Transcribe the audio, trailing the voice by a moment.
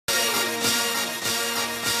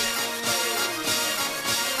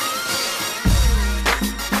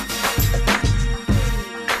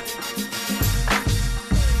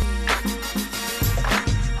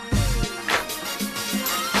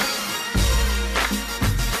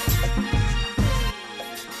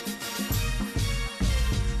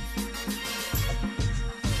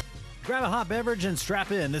grab a hot beverage and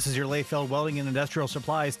strap in. This is your Layfeld Welding and Industrial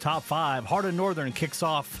Supplies Top 5. Hardin Northern kicks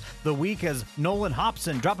off the week as Nolan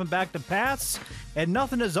Hobson dropping back to pass, and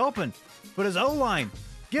nothing is open but his O-line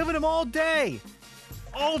giving him all day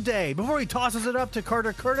before he tosses it up to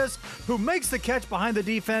Carter Curtis, who makes the catch behind the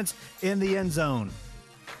defense in the end zone.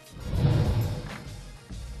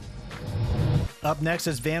 Up next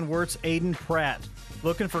is Van Wert's Aiden Pratt,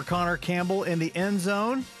 looking for Connor Campbell in the end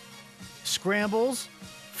zone, scrambles,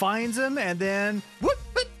 finds him, and then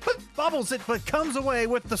bobbles it, but comes away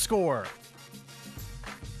with the score.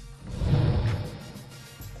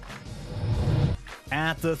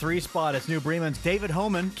 At the 3 spot, it's New Bremen's David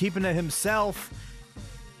Homan keeping it himself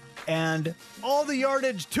and all the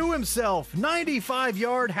yardage to himself.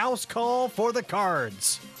 95-yard house call for the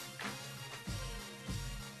Cards.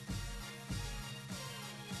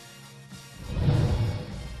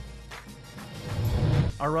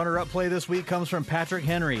 Our runner-up play this week comes from Patrick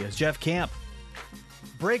Henry as Jeff Camp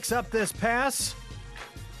breaks up this pass,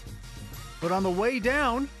 but on the way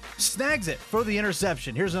down, snags it for the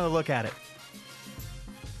interception. Here's another look at it.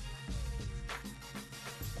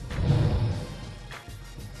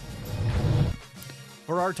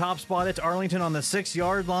 For our top spot, it's Arlington on the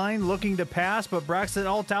 6-yard line, looking to pass, but Braxton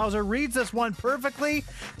Althauser reads this one perfectly,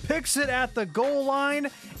 picks it at the goal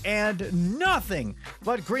line, and nothing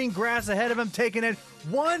but green grass ahead of him, taking it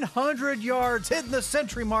 100 yards, hitting the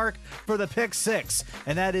century mark for the pick 6.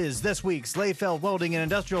 And that is this week's Layfeld Welding and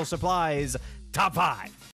Industrial Supplies Top 5.